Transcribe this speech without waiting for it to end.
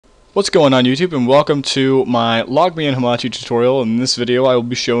What's going on YouTube, and welcome to my Log-Me-In Hamachi tutorial. In this video I will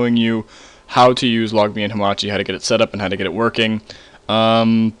be showing you how to use Log-Me-In Hamachi, how to get it set up and how to get it working.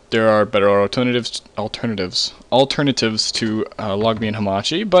 There are better alternatives to Log-Me-In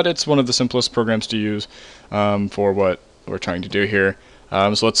Hamachi, but it's one of the simplest programs to use for what we're trying to do here.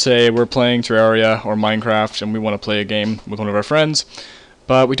 So let's say we're playing Terraria or Minecraft and we want to play a game with one of our friends,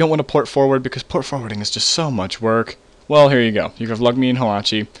 but we don't want to port forward because port forwarding is just so much work. Well, here you go. You have Log-Me-In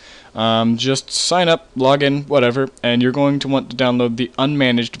Hamachi. Just sign up, log in, whatever, and you're going to want to download the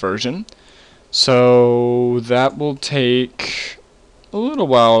unmanaged version. So that will take a little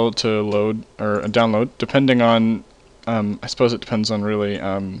while to load or download, depending on, I suppose it depends on really,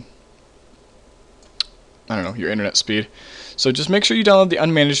 I don't know, your internet speed. So just make sure you download the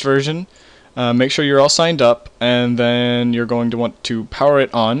unmanaged version, make sure you're all signed up, and then you're going to want to power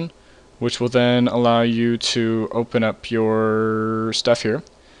it on, which will then allow you to open up your stuff here.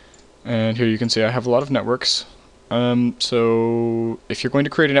 And here you can see I have a lot of networks. So if you're going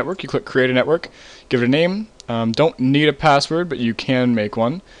to create a network, you click create a network, give it a name. Don't need a password, but you can make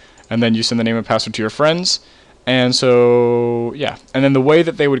one. And then you send the name and password to your friends. And so, yeah. And then the way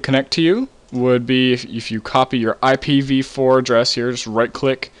that they would connect to you would be if you copy your IPv4 address here, just right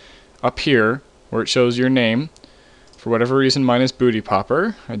click up here where it shows your name. For whatever reason, mine is Booty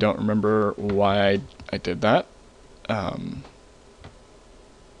Popper. I don't remember why I did that.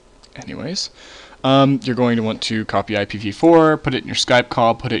 Anyways, you're going to want to copy IPv4, put it in your Skype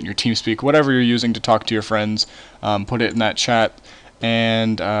call, put it in your TeamSpeak, whatever you're using to talk to your friends, put it in that chat,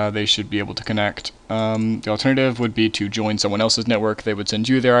 and they should be able to connect. The alternative would be to join someone else's network. They would send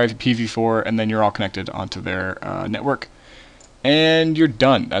you their IPv4, and then you're all connected onto their network. And you're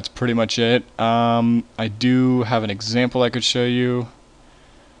done. That's pretty much it. I do have an example I could show you.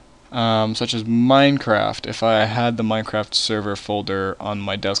 Such as Minecraft. If I had the Minecraft server folder on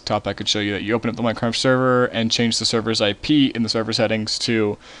my desktop, I could show you that you open up the Minecraft server and change the server's IP in the server settings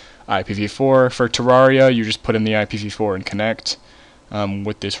to IPv4. For Terraria, you just put in the IPv4 and connect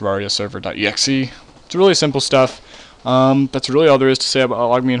with this Terraria server.exe. It's really simple stuff. That's really all there is to say about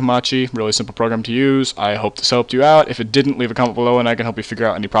Log-Me-In Hamachi. Really simple program to use. I hope this helped you out. If it didn't, leave a comment below and I can help you figure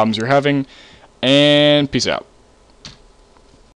out any problems you're having. And peace out.